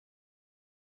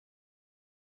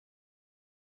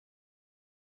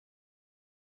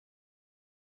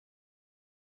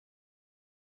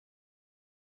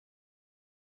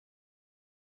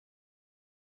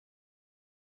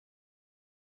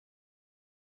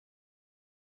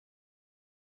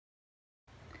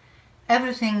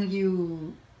everything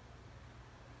you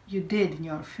did in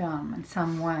your film in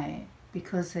some way,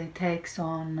 because it takes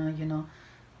on the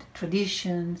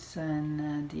traditions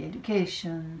and the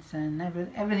educations and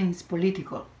everything is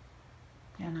political,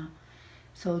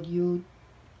 so you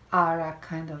are a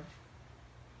kind of,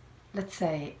 let's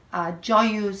say, a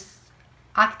joyous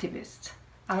activist,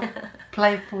 a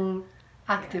playful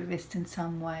activist in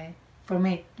some way. For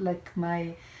me, like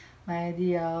my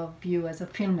idea of you as a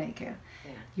filmmaker,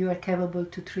 you are capable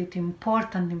to treat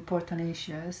important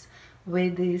issues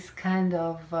with this kind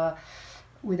of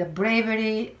with a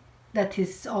bravery that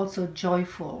is also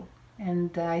joyful,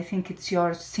 and I think it's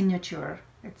your signature.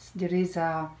 There is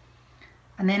an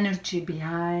energy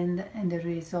behind, and there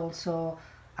is also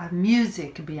a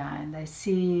music behind. I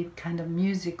see kind of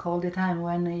music all the time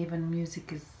when even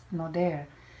music is not there.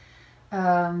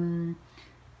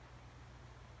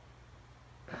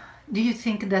 Do you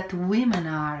think that women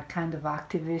are kind of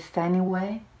activists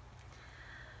anyway?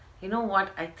 You know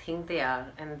what, I think they are,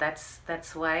 and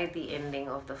that's why the ending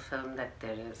of the film that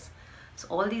there is. So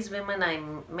all these women I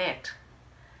met,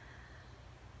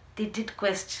 they did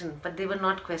question, but they were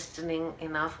not questioning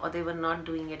enough, or they were not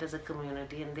doing it as a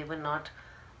community, and they were not.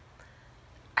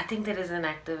 I think there is an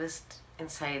activist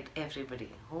inside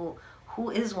everybody who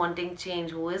is wanting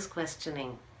change, who is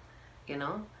questioning,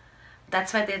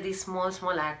 That's why there are these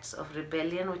small acts of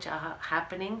rebellion which are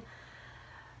happening,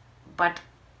 but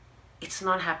it's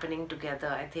not happening together.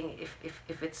 I think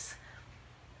if it's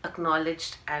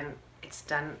acknowledged and it's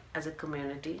done as a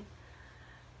community,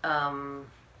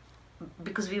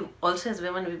 because we also as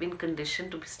women, we've been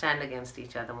conditioned to stand against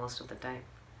each other most of the time.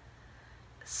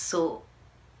 So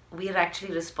we are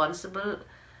actually responsible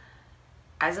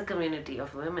as a community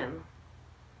of women.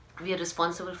 We are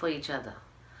responsible for each other.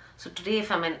 So today,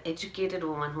 if I'm an educated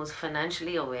woman who's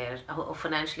financially aware or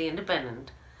financially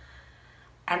independent,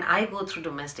 and I go through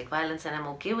domestic violence and I'm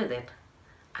okay with it,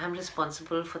 I'm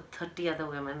responsible for 30 other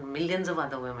women, millions of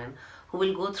other women who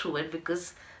will go through it,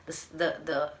 because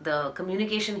the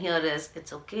communication here is,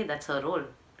 it's okay, that's her role.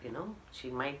 She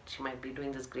might be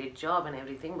doing this great job and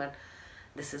everything, but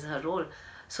this is her role.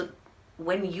 So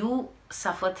when you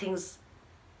suffer things,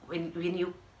 when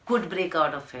you could break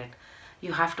out of it,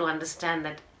 you have to understand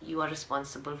that you are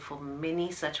responsible for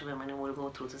many such women who will go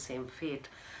through the same fate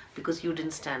because you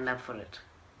didn't stand up for it.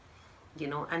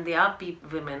 And there are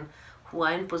women who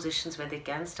are in positions where they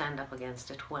can stand up against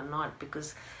it, who are not,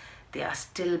 because they are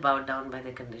still bowed down by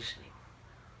their conditioning.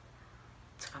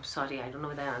 So I'm sorry, I don't know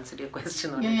whether I answered your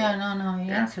question or not.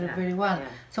 You answered it very well.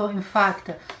 So in fact,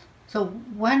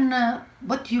 when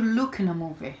what you look in a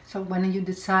movie, so when you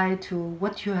decide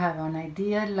what you have an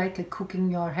idea, like a cook in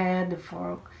your head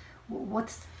for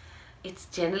what's... It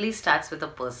generally starts with a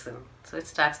person. So it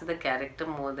starts with a character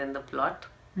more than the plot.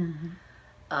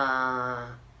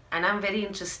 And I'm very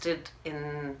interested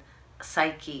in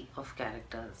psyche of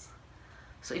characters.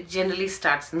 So it generally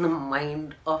starts in the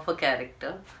mind of a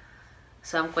character.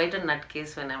 So I'm quite a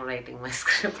nutcase when I'm writing my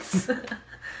scripts.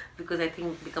 Because I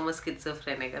think become a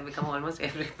schizophrenic, I become almost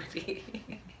everybody.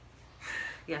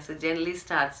 So it generally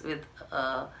starts with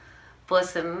a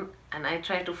person, and I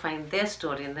try to find their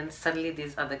story, and then suddenly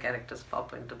these other characters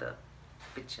pop into the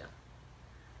picture.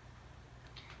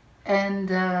 And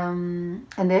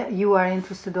you are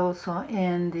interested also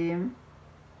in the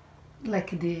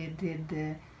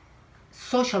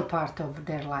social part of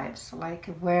their lives, like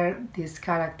where these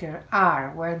characters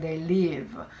are, where they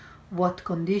live, what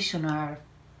condition are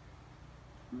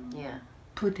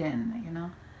put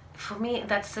in, For me,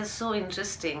 that's just so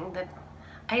interesting that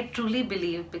I truly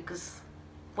believe, because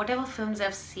whatever films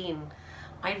I've seen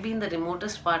might be in the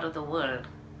remotest part of the world,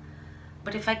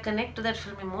 but if I connect to that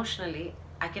film emotionally,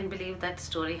 I can believe that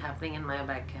story happening in my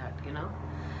backyard,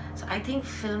 So I think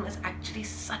film is actually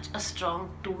such a strong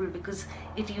tool, because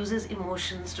it uses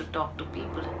emotions to talk to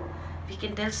people. We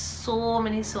can tell so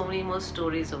many more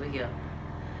stories over here,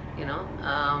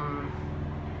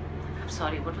 I'm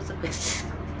sorry, what was the question?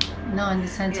 No, in the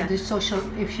sense of the social,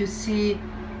 if you see...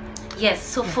 Yes,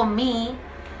 so for me,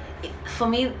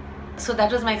 so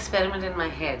that was my experiment in my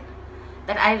head,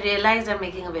 that I realized I'm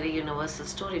making a very universal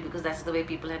story, because that's the way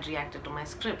people had reacted to my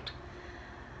script.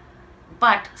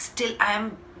 But still I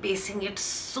am basing it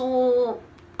so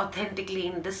authentically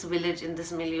in this village, in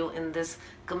this milieu, in this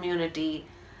community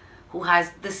who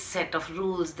has this set of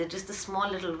rules. They're just a small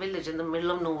little village in the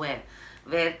middle of nowhere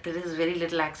where there is very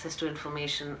little access to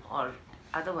information or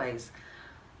otherwise.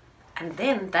 And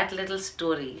then that little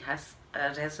story has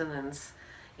a resonance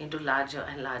into larger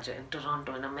and larger in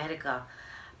Toronto, in America.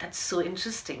 That's so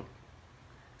interesting.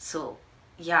 So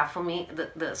yeah, for me,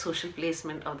 the social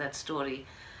placement of that story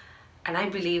And I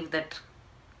believe that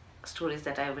stories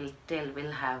that I will tell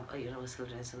will have a universal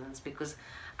resonance because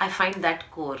I find that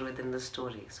core within the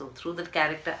story. So through that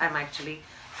character, I'm actually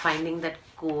finding that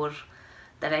core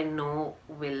that I know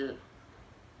will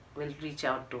reach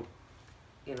out to,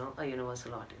 a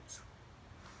universal audience.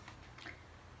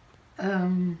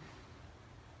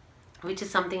 Which is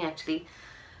something actually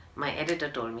my editor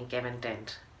told me, Kevin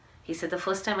Tent. He said the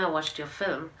first time I watched your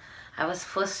film, I was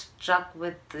first struck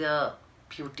with the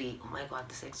beauty. Oh my God,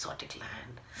 this exotic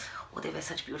land. Oh, they wear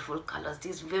such beautiful colors.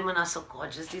 These women are so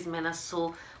gorgeous. These men are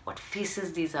so, what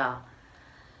faces these are.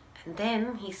 And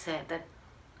then he said that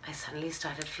I suddenly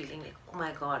started feeling like, oh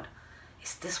my God,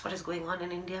 is this what is going on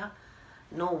in India?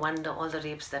 No wonder all the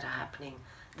rapes that are happening.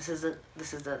 This is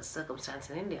the circumstance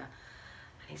in India.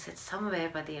 And he said somewhere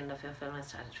by the end of your film I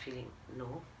started feeling,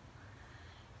 no,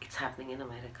 it's happening in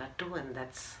America too. And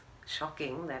that's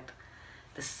shocking that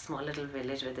this small little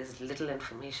village where there's little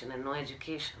information and no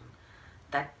education,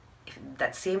 that if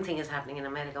that same thing is happening in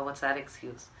America, what's our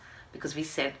excuse? Because we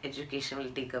said education will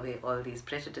take away all these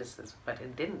prejudices, but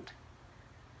it didn't.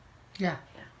 Yeah.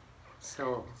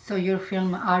 So your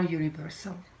film are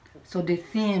universal. So the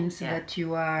themes that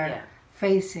you are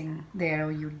facing there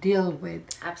or you deal with.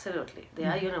 Absolutely. They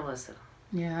are universal.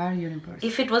 Yeah, are universal.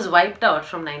 If it was wiped out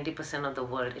from 90% of the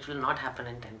world, it will not happen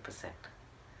in 10%.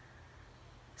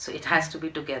 So it has to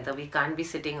be together. We can't be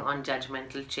sitting on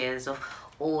judgmental chairs of,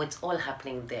 oh, it's all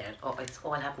happening there, or it's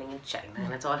all happening in China,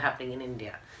 and it's all happening in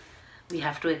India. We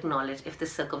have to acknowledge if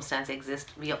this circumstance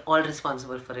exists, we are all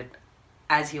responsible for it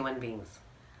as human beings.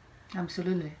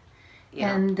 Absolutely.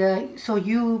 Yeah. And so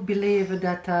you believe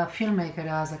that a filmmaker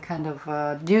has a kind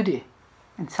of duty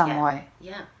in some way.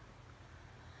 Yeah.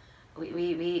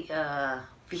 We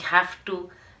have to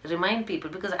remind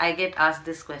people, because I get asked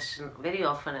this question very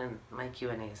often in my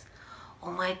Q&As.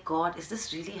 Oh my God, is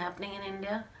this really happening in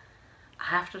India? I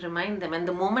have to remind them. And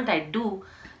the moment I do,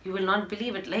 you will not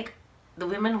believe it. Like the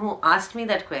women who asked me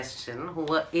that question, who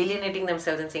were alienating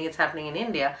themselves and saying it's happening in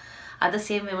India, are the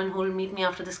same women who will meet me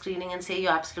after the screening and say,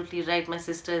 you're absolutely right, my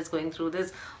sister is going through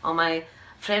this, or my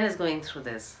friend is going through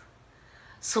this.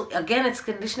 So again, it's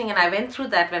conditioning, and I went through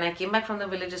that when I came back from the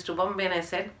villages to Bombay, and I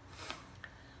said,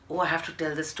 oh, I have to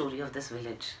tell the story of this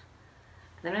village.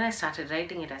 And then when I started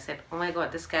writing it, I said, oh my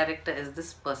God, this character is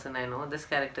this person I know, this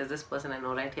character is this person I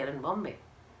know right here in Bombay.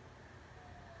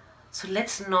 So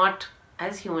let's not,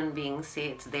 as human beings, say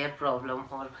it's their problem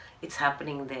or it's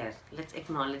happening there. Let's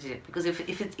acknowledge it, because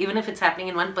even if it's happening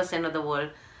in 1% of the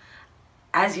world,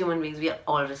 as human beings, we are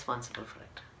all responsible for it.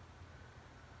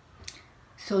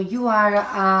 So you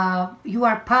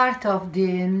are part of the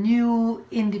new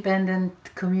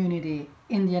independent community,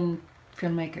 Indian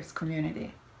filmmakers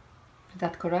community. Is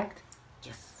that correct?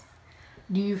 Yes.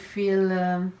 Do you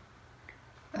feel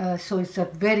so it's a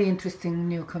very interesting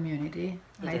new community,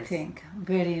 I think.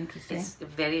 Very interesting. It's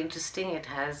very interesting. It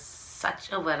has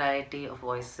such a variety of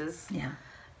voices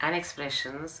and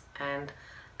expressions, and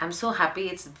I'm so happy.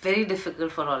 It's very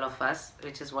difficult for all of us,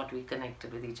 which is what we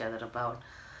connected with each other about,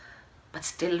 but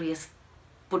still we are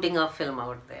putting our film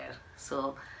out there.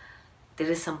 So there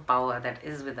is some power that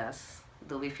is with us,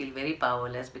 though we feel very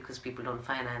powerless because people don't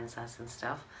finance us and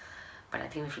stuff. But I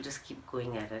think we should just keep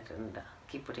going at it and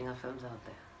keep putting our films out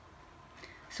there.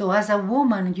 So as a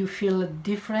woman, you feel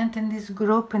different in this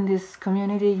group, in this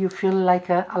community? You feel like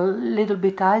a little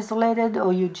bit isolated,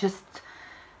 or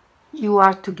you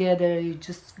are together, you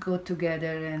just go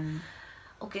together and...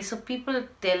 Okay, so people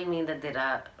tell me that there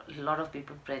are a lot of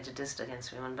people prejudiced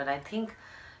against women, but I think,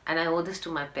 and I owe this to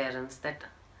my parents, that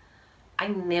I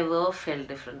never felt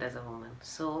different as a woman.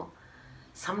 So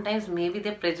sometimes maybe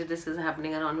their prejudice is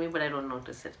happening around me, but I don't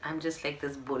notice it. I'm just like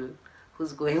this bull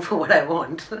who's going for what I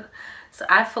want. So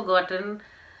I've forgotten.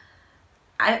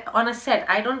 On a set,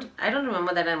 I don't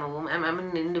remember that I'm a woman. I'm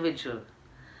an individual.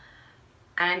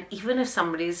 And even if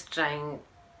somebody is trying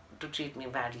to treat me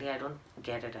badly, I don't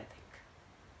get it, I think.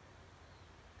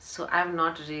 So I'm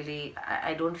not really,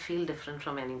 I don't feel different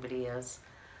from anybody else.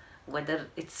 Whether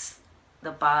it's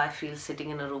the power I feel sitting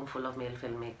in a room full of male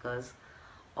filmmakers,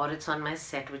 or it's on my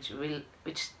set, which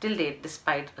till date,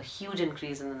 despite a huge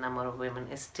increase in the number of women,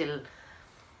 is still,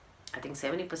 I think,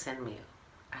 70% male.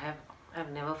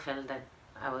 I've never felt that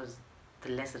I was the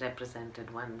less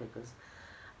represented one, because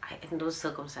in those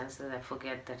circumstances I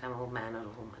forget that I'm a man or a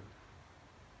woman.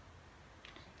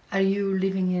 Are you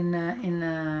living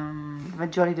in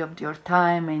majority of your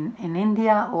time in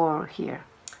India or here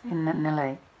in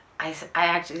LA? I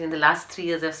actually, in the last 3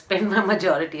 years, I've spent my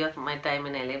majority of my time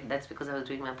in LA. That's because I was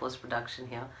doing my post-production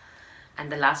here.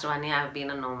 And the last 1 year, I've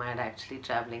been a nomad, actually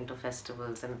traveling to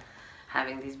festivals and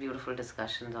having these beautiful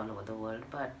discussions all over the world.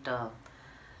 But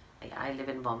I live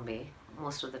in Bombay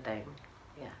most of the time.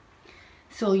 Yeah.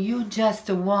 So you just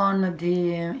won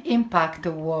the Impact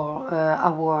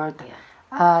Award Yeah.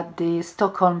 at the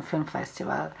Stockholm Film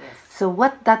Festival. Yes. So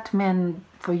what that meant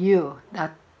for you,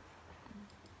 that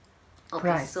Okay,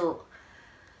 prize? so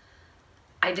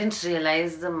I didn't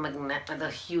realize the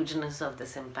hugeness of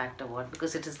this Impact Award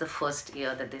because it is the first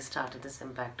year that they started this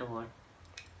Impact Award.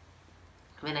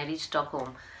 When I reached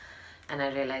Stockholm and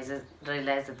I realized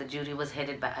that the jury was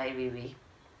headed by IVV,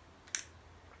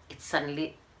 it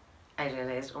suddenly I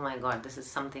realized, oh my God, this is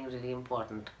something really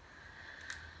important.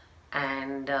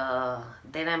 And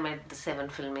then I met the 7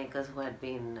 filmmakers who had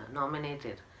been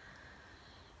nominated,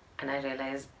 and I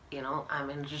realized, you know, I'm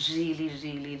in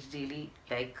really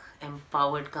like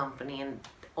empowered company, and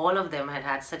all of them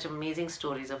had such amazing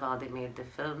stories of how they made their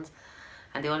films,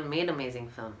 and they all made amazing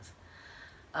films.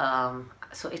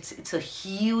 So it's a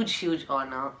huge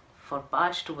honor for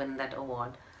Parched to win that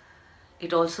award.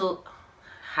 It also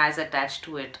has attached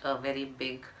to it a very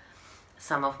big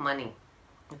sum of money.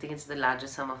 I think it's the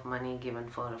largest sum of money given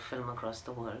for a film across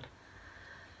the world.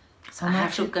 So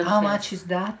how much is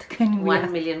that? Can you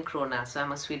 1 million krona. So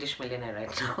I'm a Swedish millionaire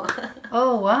right now.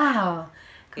 Oh wow!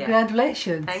 Yeah.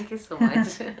 Congratulations! Thank you so much.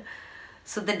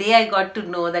 So the day I got to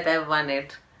know that I won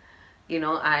it, you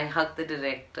know, I hugged the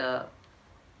director,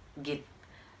 Git,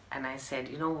 and I said,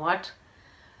 you know what?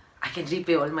 I can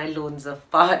repay all my loans of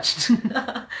Parched.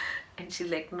 And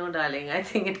she's like, no, darling, I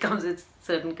think it comes with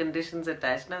certain conditions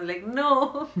attached. And I was like,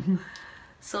 no.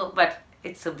 So, but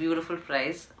it's a beautiful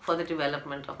prize for the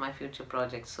development of my future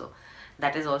projects. So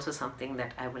that is also something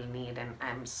that I will need, and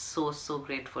I'm so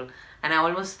grateful. And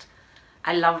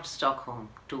I loved Stockholm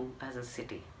too as a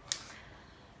city.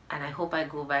 And I hope I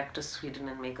go back to Sweden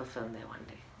and make a film there one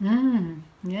day.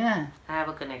 Yeah. I have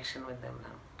a connection with them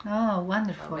now. Oh,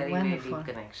 wonderful! A very Wonderful. deep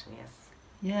connection, yes.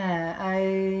 Yeah,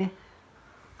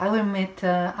 I will meet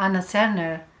Anna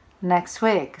Serner next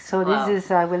week. So Wow. this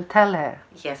is I will tell her.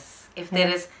 Yes, if there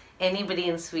is anybody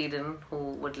in Sweden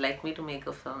who would like me to make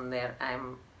a film there,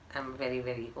 I'm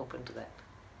very open to that.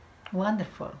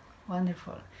 Wonderful,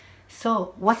 wonderful.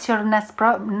 So what's your next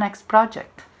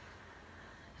project?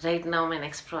 Right now my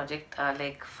next project are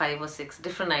like 5 or 6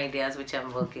 different ideas which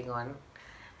I'm working on,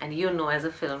 and you know, as a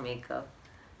filmmaker,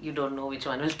 you don't know which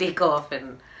one will take off,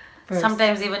 and First.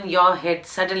 sometimes even your head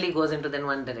suddenly goes into then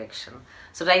one direction.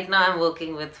 So right now I'm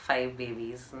working with 5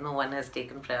 babies. No one has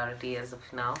taken priority as of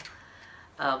now,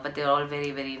 but they're all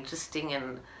very interesting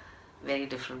and very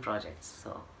different projects,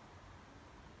 so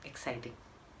exciting.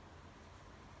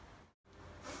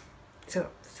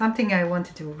 So something I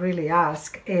wanted to really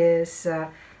ask is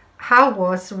how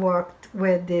was worked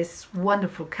with this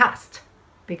wonderful cast?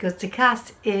 Because the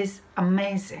cast is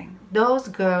amazing. Those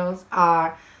girls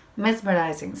are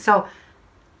mesmerizing. So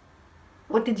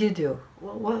what did you do?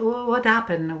 What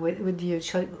happened with you?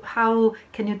 How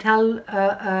can you tell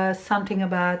something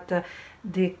about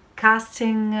the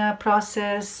casting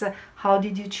process? How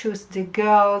did you choose the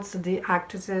girls, the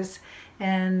actresses,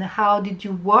 and how did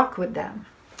you work with them?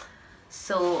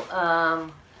 So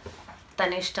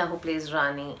Tanishta, who plays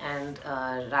Rani, and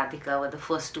Radhika were the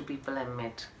first 2 people I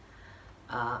met,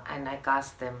 and I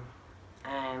cast them,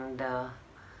 and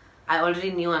I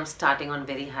already knew I'm starting on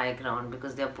very high ground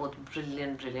because they're both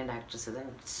brilliant actresses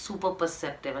and super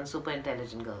perceptive and super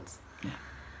intelligent girls. Yeah.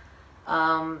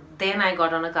 Then I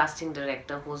got on a casting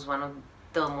director who's one of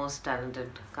the most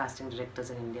talented casting directors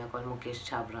in India, called Mukesh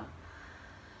Chabra,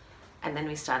 and then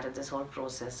we started this whole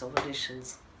process of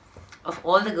auditions. Of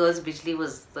all the girls, Bijli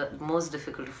was the most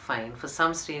difficult to find for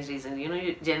some strange reason. You know,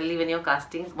 generally when you're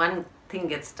casting, one thing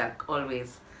gets stuck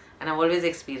always. And I've always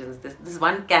experienced this. This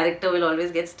one character will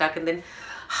always get stuck, and then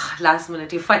last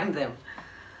minute you find them.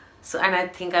 So, and I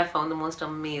think I found the most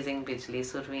amazing Bijli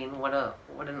Surveen. What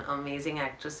an amazing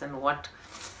actress, and what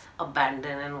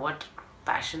abandon and what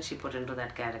passion she put into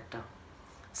that character.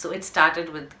 So it started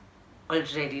with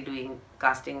already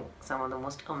casting some of the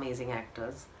most amazing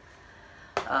actors.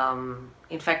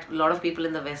 In fact, a lot of people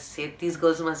in the West say these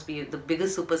girls must be the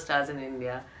biggest superstars in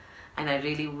India, and I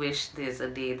really wish there's a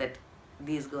day that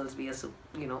these girls be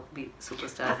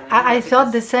superstars. I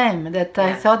thought the same. That yeah.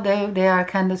 I thought they are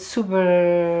kind of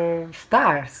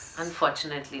superstars.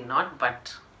 Unfortunately, not,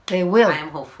 but they will. I am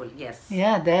hopeful. Yes.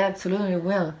 Yeah, they absolutely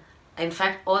will. In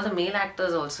fact, all the male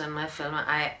actors also in my film,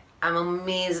 I'm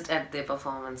amazed at their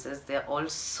performances. They're all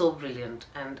so brilliant,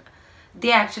 and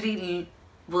they actually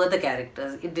were the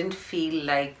characters. It didn't feel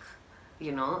like,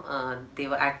 they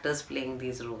were actors playing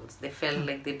these roles. They felt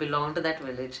like they belonged to that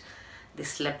village. They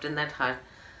slept in that hut.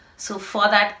 So for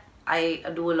that, I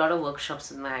do a lot of workshops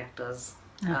with my actors.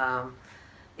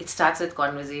 It starts with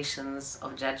conversations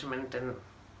of judgment, and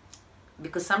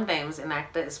because sometimes an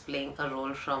actor is playing a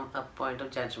role from a point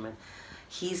of judgment.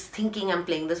 He's thinking I'm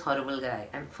playing this horrible guy,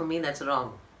 and for me that's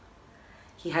wrong.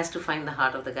 He has to find the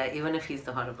heart of the guy, even if he's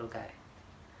the horrible guy.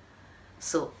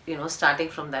 So, starting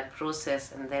from that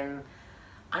process and then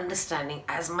understanding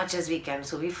as much as we can.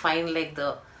 So we find like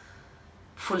the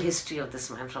full history of this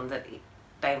man from the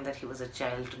time that he was a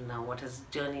child to now, what his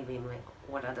journey been,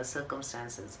 what are the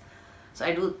circumstances. So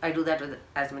I do that with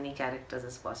as many characters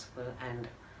as possible, and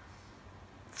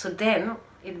so then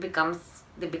they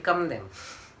become them.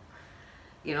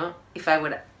 If I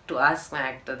were to ask my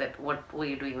actor that what were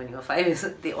you doing when you were 5 years,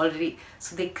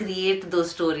 they create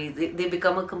those stories. They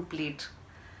become a complete.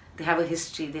 They have a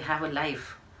history. They have a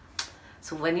life.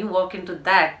 So when you walk into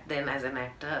that, then as an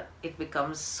actor, it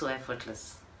becomes so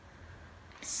effortless.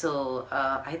 So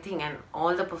I think, and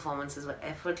all the performances were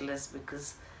effortless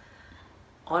because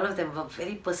all of them were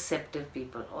very perceptive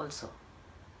people also.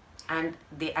 And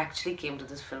they actually came to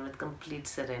this film with complete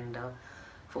surrender,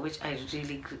 for which I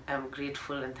really am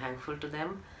grateful and thankful to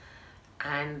them,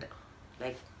 and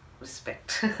like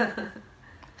respect.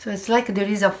 So it's like there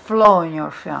is a flow in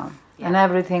your film, and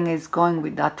everything is going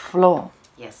with that flow.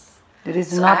 Yes. There is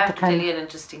so not I have the to kind. tell you an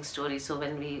interesting story. So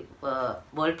when we were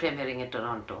world premiering in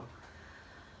Toronto,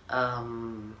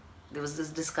 there was this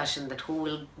discussion that who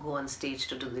will go on stage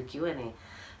to do the Q&A,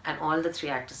 and all the 3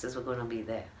 actresses were going to be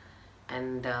there.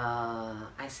 And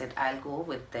I said, I'll go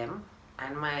with them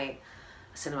and my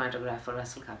cinematographer,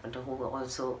 Russell Carpenter, who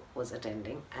also was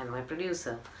attending, and my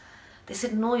producer. They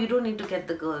said, no, you don't need to get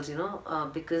the girls,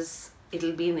 because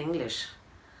it'll be in English.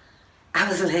 I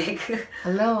was like,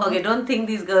 Hello. Okay, don't think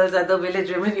these girls are the village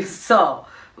women you saw.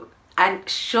 And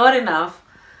sure enough,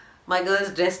 my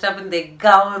girls dressed up in their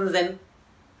gowns, and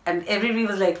everybody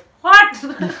was like, what?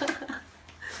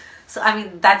 So, I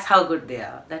mean, that's how good they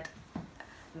are, that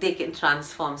they can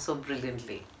transform so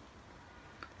brilliantly.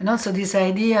 And also this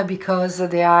idea, because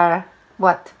they are,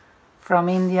 from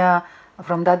India,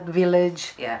 from that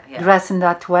village, dressed in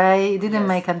that way. It didn't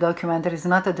make a documentary. It's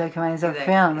not a documentary, it's a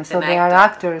film. It's so an they are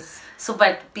actor. actors. So,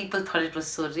 but people thought it was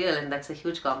so real, and that's a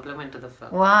huge compliment to the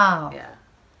film. Wow. Yeah.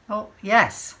 Oh,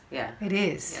 yes. Yeah. It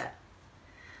is.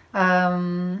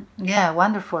 Yeah. Yeah,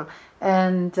 wonderful.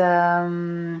 And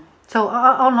so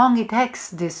how long it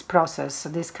takes, this process,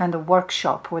 this kind of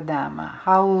workshop with them?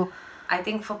 How? I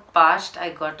think for Parched, I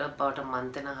got about a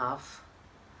month and a half,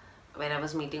 where I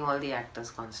was meeting all the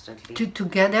actors constantly.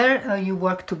 Together? You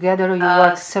work together, or you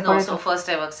work separately? No, so first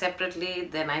I work separately,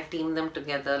 then I team them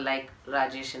together like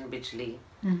Rajesh and Bijli.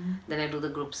 Then I do the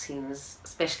group scenes,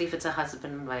 especially if it's a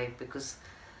husband and wife, because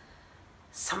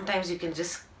sometimes you can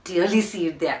just clearly see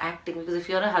it, they're acting, because if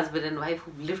you're a husband and wife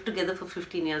who've lived together for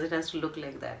 15 years, it has to look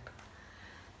like that.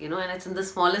 And it's in the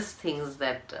smallest things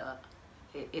that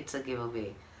it's a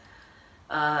giveaway.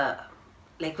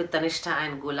 Like with Tanishta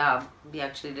and Gulab, we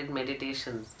actually did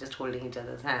meditations, just holding each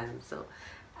other's hands. So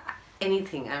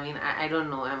anything, I mean, I don't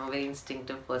know, I'm a very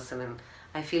instinctive person, and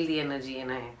I feel the energy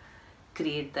and I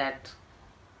create that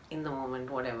in the moment,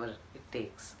 whatever it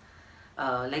takes.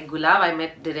 Like Gulab, I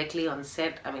met directly on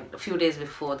set, I mean, a few days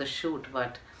before the shoot,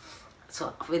 but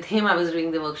so with him I was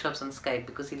doing the workshops on Skype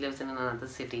because he lives in another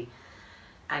city,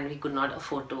 and we could not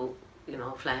afford to,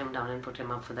 fly him down and put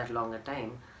him up for that longer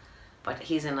time. But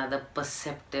he's another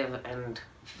perceptive and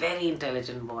very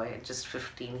intelligent boy, just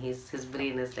 15. His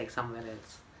brain is like somewhere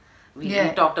else. We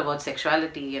talked about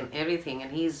sexuality and everything,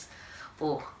 and he's,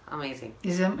 amazing.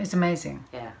 It's amazing.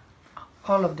 Yeah.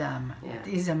 All of them. Yeah. It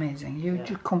is amazing. You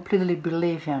completely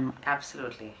believe him.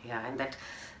 Absolutely, yeah. And that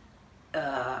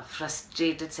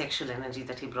frustrated sexual energy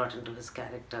that he brought into his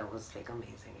character was like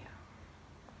amazing, yeah.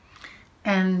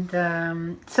 And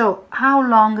so how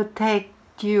long it take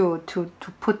you to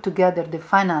put together the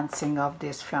financing of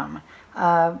this film?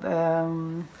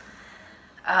 Okay,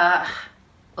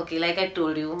 like I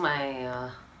told you, my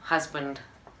husband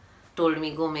told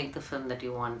me, go make the film that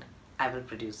you want, I will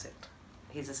produce it.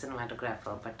 He's a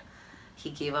cinematographer, but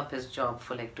he gave up his job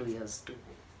for like 2 years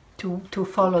to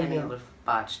follow you. enable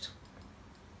Parched.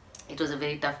 It was a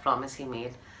very tough promise he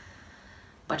made,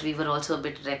 but we were also a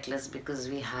bit reckless because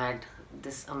we had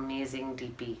this amazing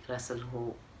DP, Russell,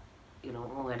 who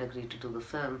had agreed to do the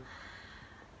film,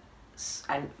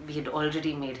 and we had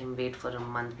already made him wait for a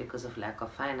month because of lack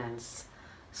of finance.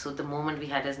 So the moment we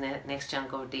had his next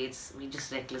chunk of dates, we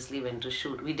just recklessly went to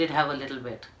shoot. We did have a little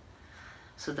bit.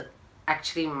 So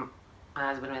actually my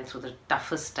husband went through the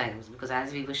toughest times, because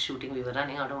as we were shooting, we were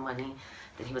running out of money.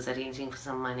 Then he was arranging for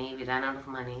some money. We ran out of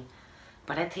money.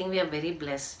 But I think we are very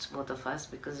blessed, both of us,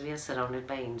 because we are surrounded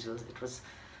by angels. It was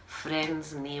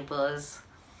friends, neighbors,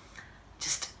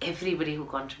 just everybody who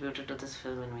contributed to this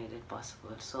film and made it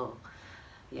possible. So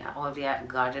yeah, all we are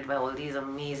guarded by all these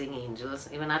amazing angels.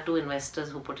 Even our two investors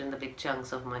who put in the big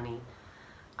chunks of money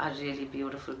are really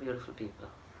beautiful, beautiful people.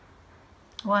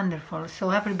 Wonderful. So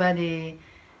everybody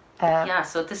Yeah,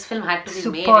 so this film had to be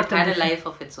made. It supported had the a film. life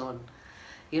of its own.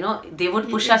 You know, they would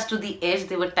push us to the edge.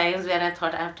 There were times where I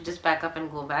thought I have to just pack up and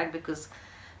go back because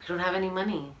we don't have any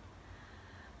money.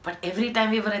 But every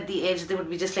time we were at the edge, there would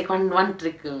be just like one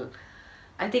trickle.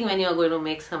 I think when you're going to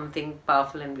make something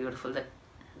powerful and beautiful, that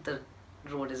the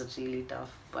road is really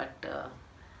tough. But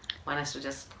one has to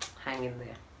just hang in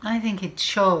there. I think it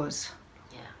shows.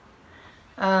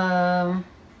 Yeah.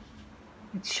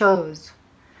 It shows.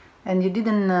 And you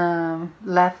didn't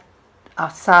left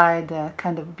aside a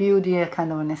kind of beauty, a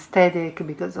kind of an aesthetic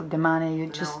because of the money. You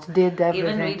just No. did everything.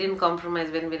 Even we didn't compromise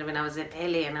when I was in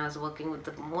LA and I was working with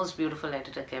the most beautiful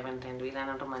editor Kevin, and we ran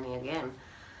out of money again.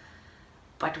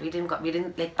 But we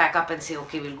didn't like pack up and say,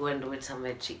 okay, we'll go and do it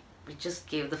somewhere cheap. We just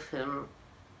gave the film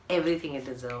everything it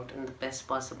deserved in the best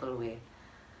possible way.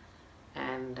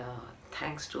 And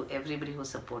thanks to everybody who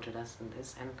supported us in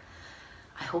this. And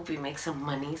I hope we make some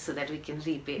money so that we can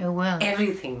repay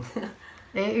everything.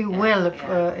 It Yeah, will,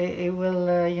 yeah. it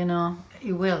will, you know,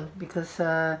 it will, because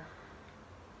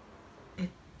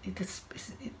it's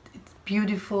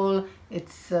beautiful,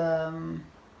 it's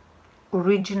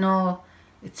original,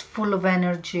 it's full of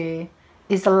energy,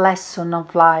 it's a lesson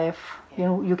of life.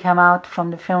 You come out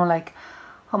from the film like,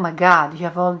 oh my God, you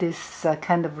have all this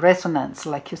kind of resonance,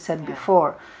 like you said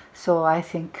before. So I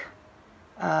think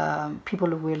people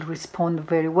will respond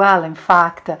very well. In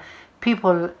fact,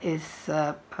 people is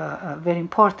very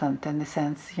important in the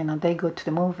sense, you know, they go to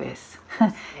the movies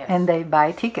and they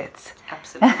buy tickets.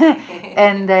 Absolutely.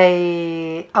 And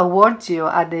they award you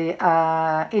at the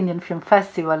Indian Film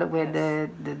Festival with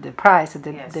the prize,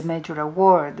 the major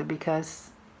award,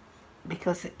 because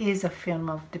it is a film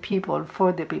of the people,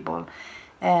 for the people,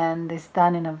 and it's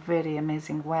done in a very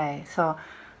amazing way. So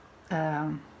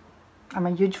I'm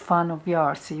a huge fan of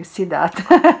yours, you see that.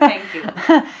 Thank you.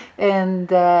 And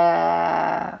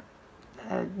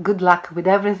good luck with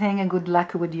everything, and good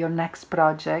luck with your next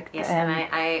project. Yes, and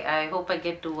I hope I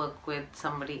get to work with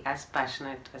somebody as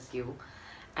passionate as you,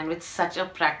 and with such a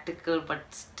practical but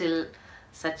still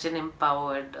such an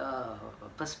empowered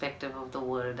perspective of the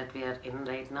world that we are in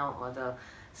right now, or the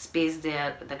space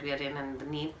there that we are in, and the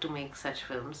need to make such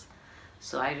films.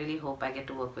 So I really hope I get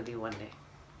to work with you one day.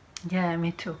 Yeah,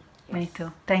 me too. Yes. Me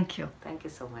too. Thank you. Thank you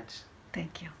so much.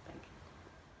 Thank you.